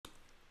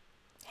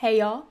Hey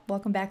y'all,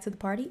 welcome back to the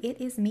party. It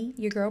is me,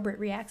 your girl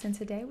BrittReacts, and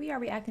today we are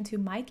reacting to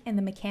Mike and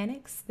the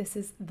Mechanics. This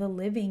is The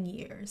Living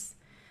Years.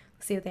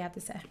 Let's see what they have to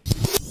say.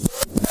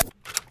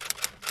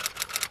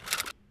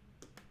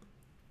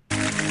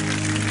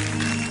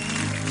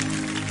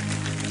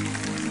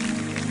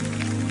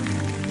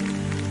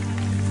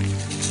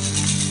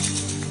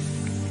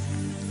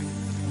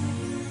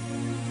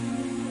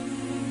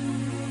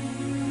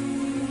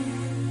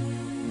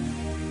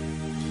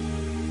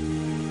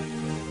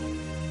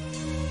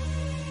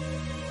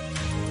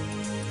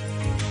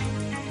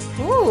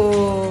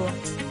 Ooh.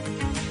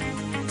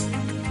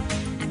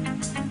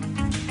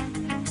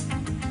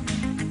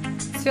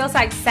 This feels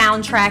like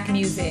soundtrack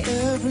music.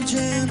 Every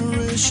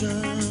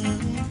generation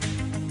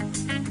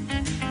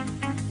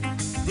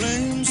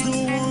blames the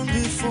one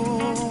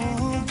before.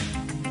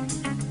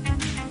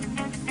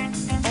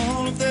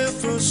 All of their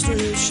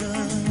frustration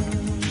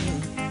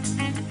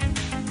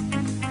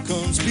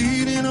comes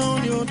beating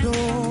on your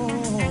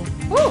door.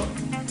 Woo.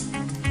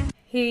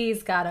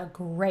 He's got a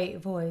great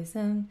voice,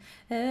 and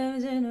every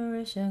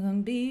generation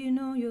can beat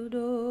on your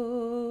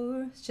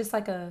door. It's just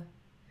like there's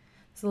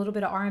a little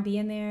bit of R&B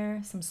in there,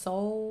 some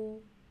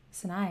soul.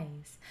 It's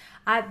nice.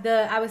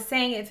 I was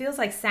saying it feels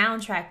like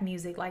soundtrack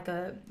music, like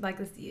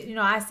you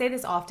know, I say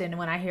this often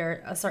when I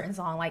hear a certain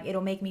song, like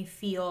it'll make me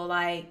feel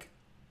like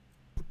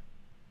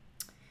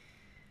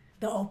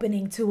the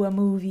opening to a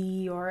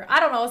movie, or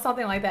I don't know,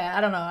 something like that. I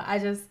don't know.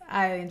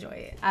 I enjoy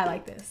it. I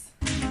like this.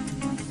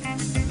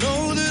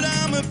 Know that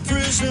I'm a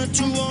prisoner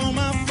to all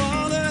my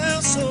father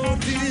held so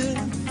dear.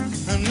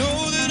 I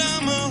know that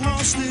I'm a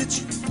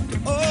hostage to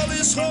all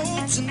his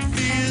hopes and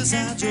fears.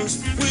 I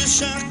just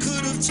wish I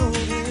could have told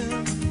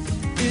him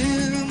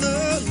in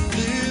the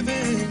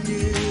living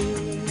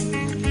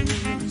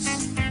years.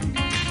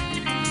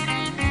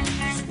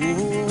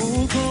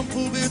 Oh,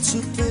 crumpled bits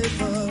of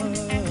paper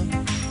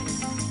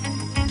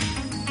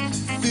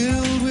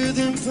filled with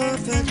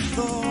imperfect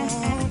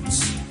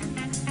thoughts.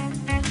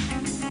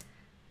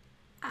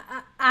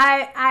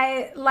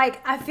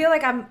 I feel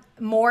like I'm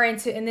more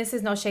into, and this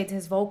is no shade to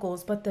his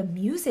vocals, but the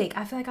music,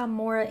 I feel like I'm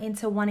more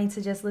into wanting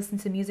to just listen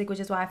to music, which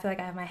is why I feel like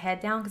I have my head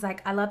down, because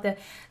like I love the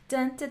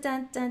dun dun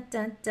dun dun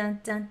dun dun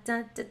dun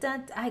dun dun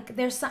dun. Like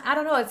there's some, I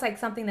don't know, it's like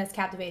something that's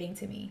captivating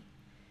to me.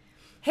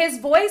 His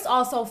voice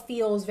also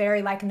feels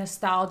very like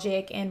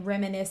nostalgic and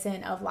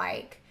reminiscent of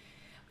like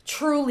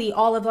truly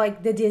all of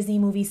like the Disney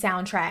movie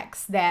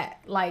soundtracks that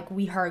like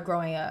we heard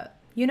growing up.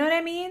 You know what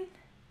I mean?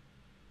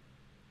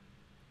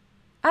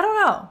 I don't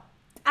know.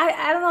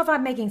 I don't know if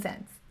I'm making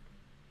sense.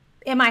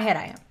 In my head,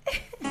 I am.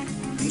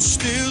 And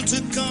still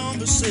to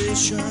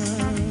conversation,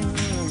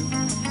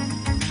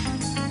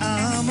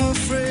 I'm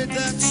afraid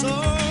that's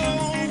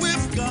all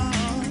we've got.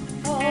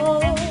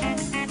 Oh.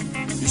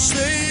 You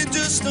say you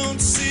just don't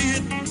see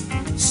it,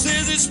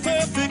 says it's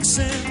perfect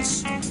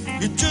sense.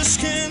 You just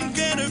can't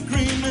get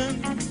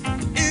agreement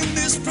in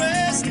this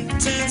present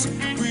tense.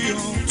 We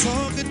all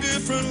talk a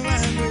different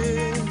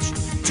language,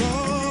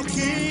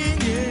 talking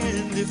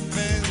in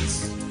defense.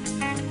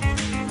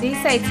 Did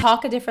he say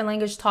talk a different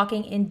language,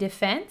 talking in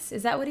defense?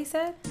 Is that what he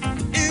said?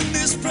 In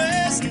this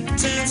present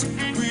tense,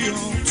 we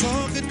all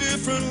talk a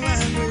different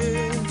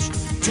language,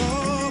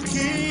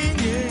 talking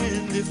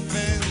in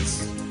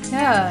defense.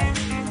 Yeah.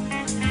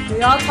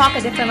 We all talk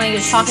a different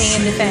language, talking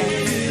in defense.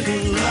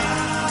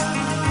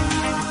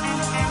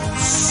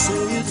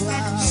 Say it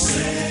loud,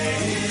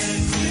 say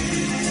it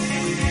clear,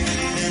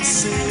 and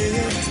say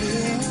it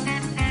clear.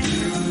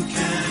 You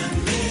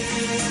can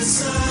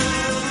listen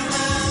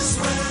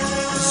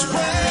as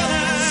well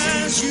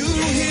as you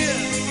hear.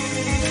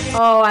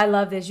 Oh, I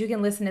love this. You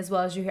can listen as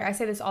well as you hear. I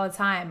say this all the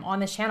time on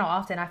this channel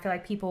often. I feel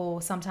like people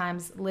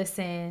sometimes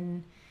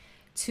listen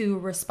to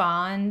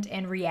respond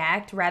and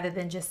react rather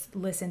than just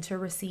listen to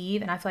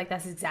receive. And I feel like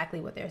that's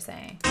exactly what they're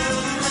saying.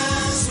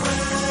 As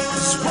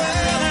well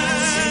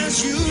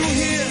as you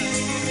hear.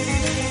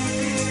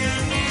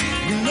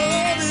 You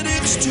know that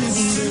it's too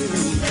late.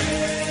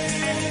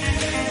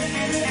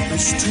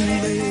 It's too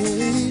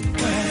late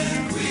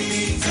when we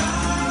die.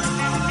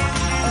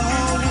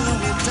 Oh, when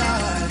we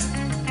die.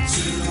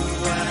 To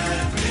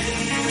admit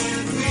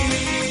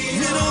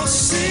we don't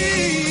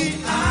see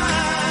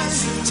eye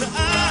to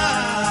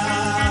eye.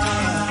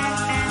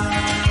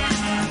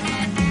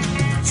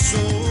 So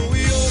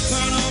we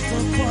open up a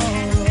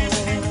quarrel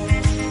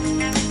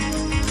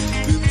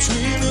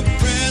between the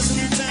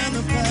present and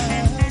the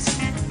past.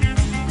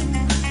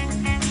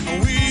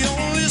 We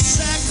only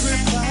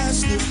sacrifice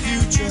the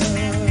future.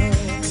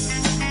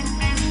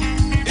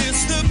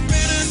 It's the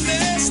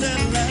bitterness that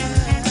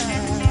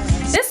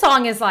lasts. This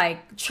song is like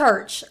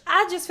church.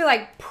 I just feel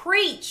like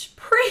preach.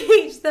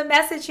 The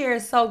message here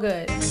is so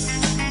good.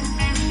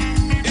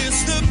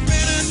 It's the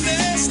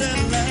bitterness that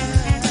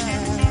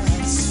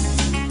lasts.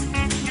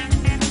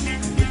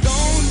 We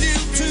don't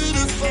deal to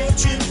the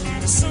fortune.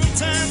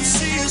 Sometimes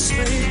see us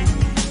fade.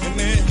 We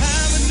may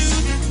have a new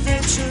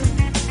adventure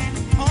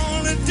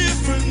on a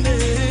different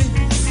day.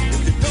 If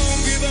you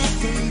don't give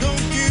up and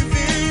don't give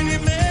in, you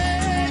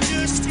may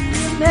just be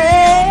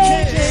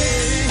okay.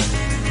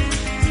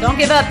 Don't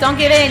give up. Don't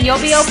give in.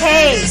 You'll be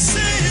okay.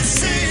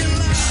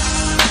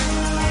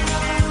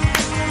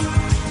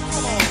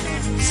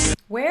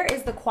 Where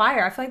is the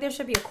choir? I feel like there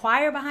should be a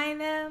choir behind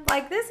them.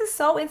 Like, this is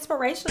so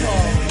inspirational.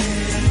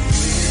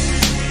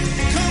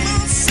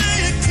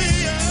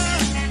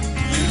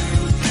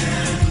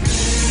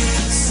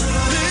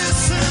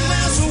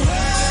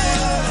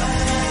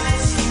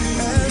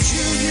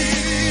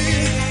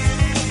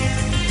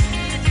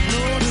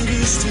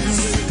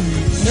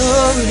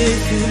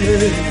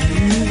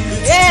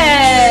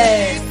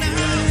 Yes.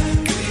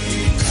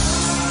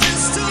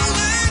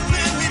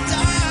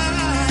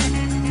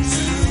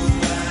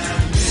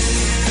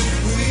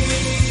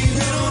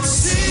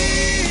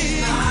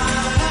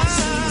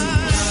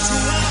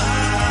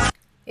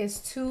 It's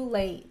too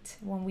late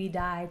when we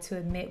die to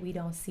admit we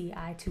don't see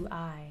eye to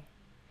eye.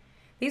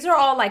 These are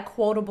all like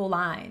quotable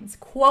lines.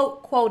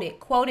 Quote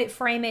it,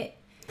 frame it,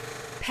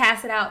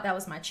 pass it out. That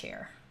was my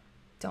chair.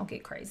 Don't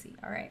get crazy,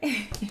 all right?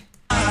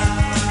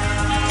 I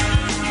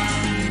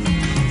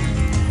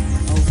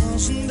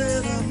wasn't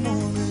there that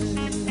morning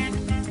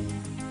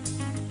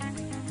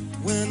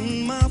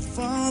when my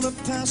father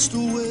passed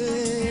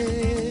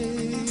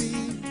away.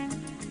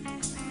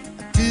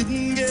 I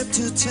didn't get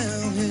to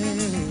tell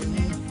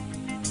him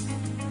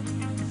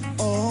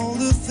all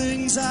the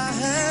things I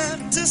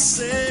had to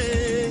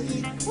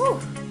say. Woo.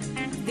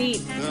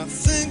 Deep. I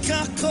think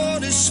I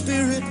caught his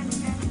spirit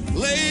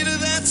later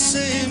that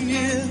same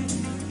year.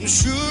 I'm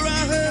sure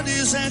I heard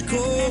his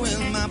echo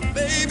in my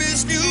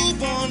baby's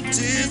newborn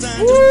tears. I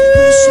just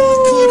wish I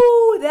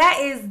could. That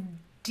is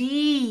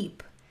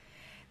deep.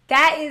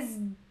 That is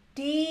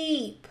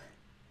deep.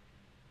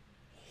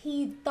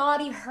 He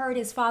thought he heard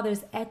his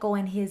father's echo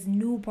in his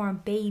newborn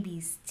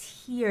baby's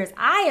tears.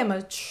 I am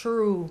a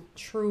true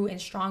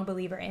and strong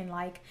believer in,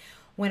 like,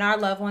 when our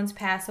loved ones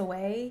pass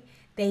away,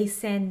 they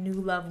send new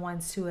loved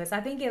ones to us.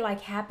 I think it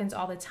like happens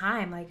all the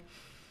time. Like,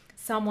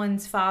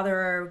 someone's father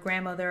or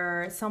grandmother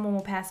or someone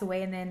will pass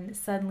away, and then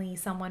suddenly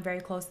someone very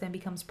close to them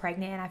becomes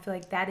pregnant, and I feel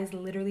like that is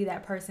literally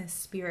that person's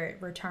spirit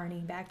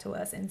returning back to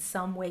us in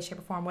some way, shape,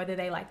 or form, whether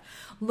they like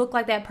look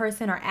like that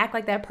person or act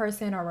like that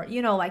person, or,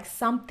 you know, like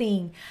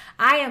something.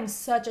 I am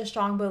such a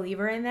strong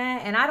believer in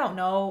that, and I don't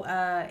know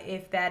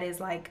if that is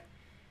like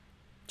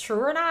true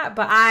or not,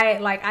 but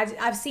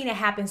I've seen it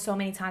happen so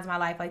many times in my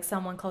life. Like,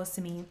 someone close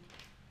to me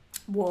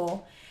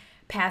will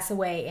pass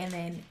away, and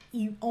then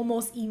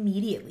almost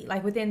immediately,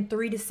 like within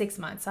 3 to 6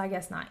 months, so I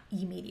guess not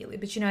immediately,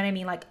 but you know what I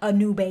mean, like a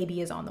new baby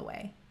is on the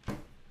way.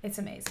 It's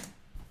amazing.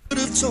 Could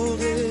have told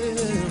him in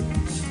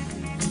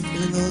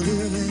the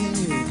living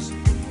years.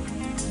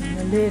 In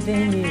the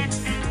living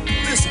years.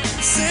 Listen,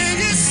 say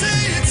it, say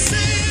it, say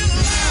it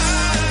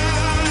loud.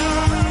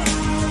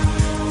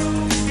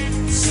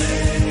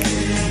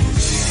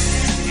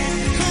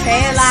 Say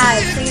it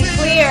loud, sing it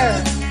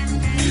clear.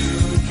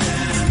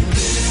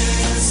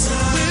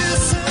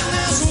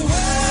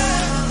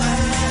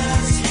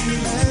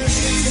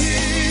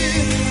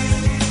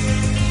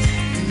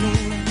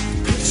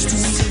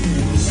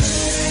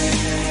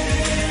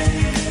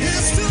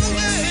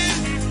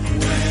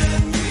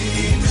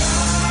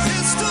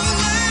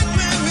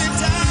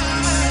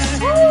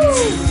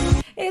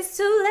 It's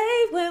too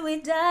late when we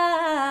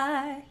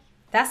die.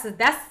 That's a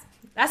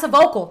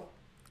vocal.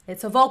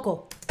 It's a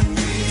vocal. It's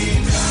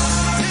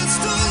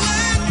too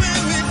late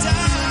when we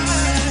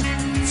die.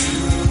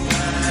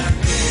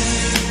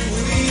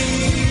 We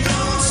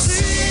don't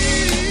see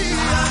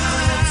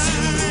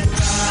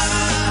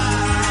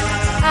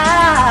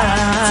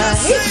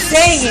he's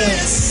singing.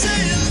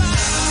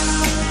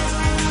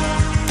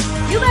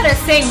 You better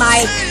sing,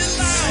 Mike.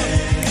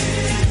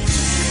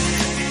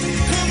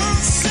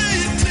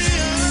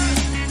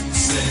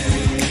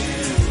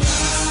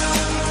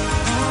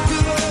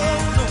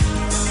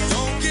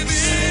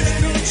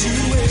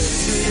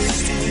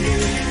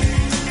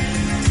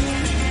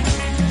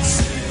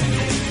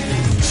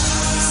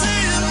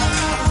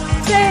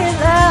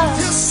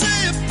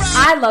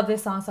 I love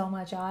this song so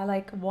much, y'all.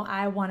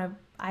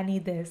 I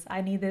need this.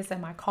 I need this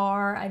in my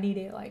car. I need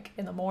it like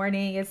in the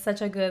morning. It's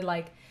such a good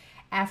like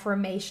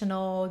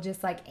affirmational,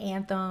 just like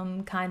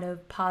anthem kind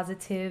of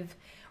positive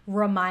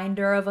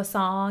reminder of a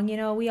song. You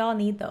know, we all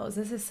need those.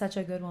 This is such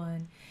a good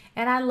one.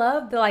 And I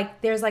love the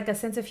like there's like a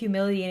sense of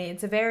humility in it.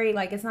 It's a very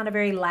like it's not a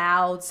very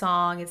loud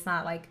song. It's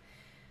not like,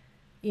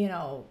 you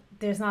know,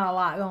 there's not a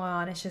lot going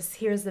on. It's just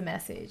here's the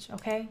message,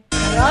 okay?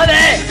 I love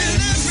it.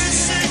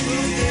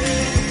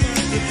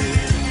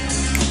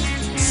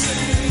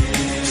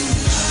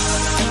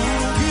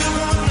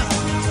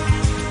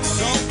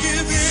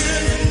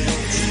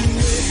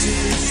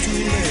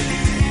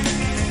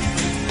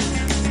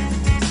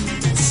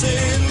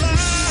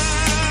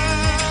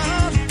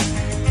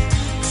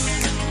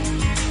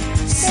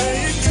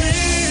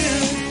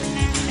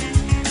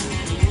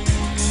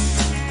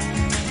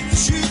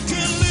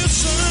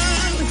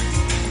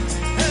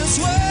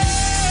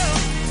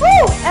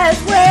 As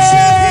well.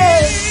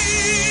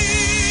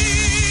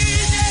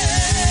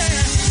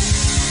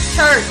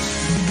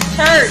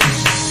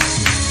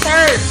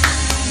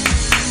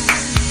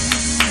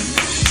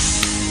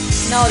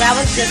 that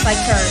was just like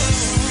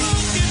church.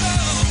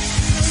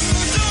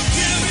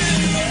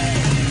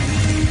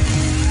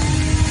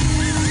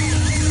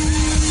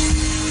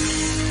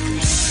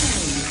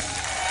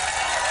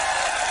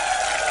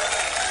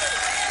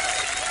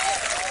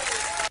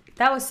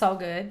 That was so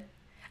good.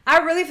 I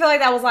really feel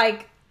like that was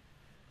like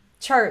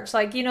church.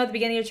 Like, you know, at the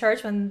beginning of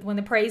church when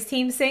the praise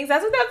team sings.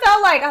 That's what that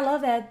felt like. I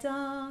love that.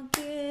 Don't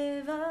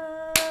give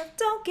up.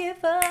 Don't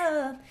give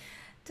up.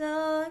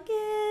 Don't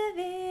give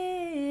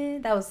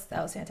in. That was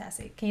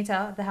fantastic. Can you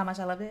tell how much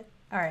I loved it?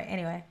 All right.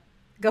 Anyway,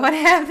 go and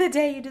have the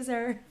day you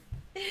deserve.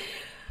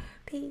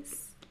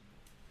 Peace.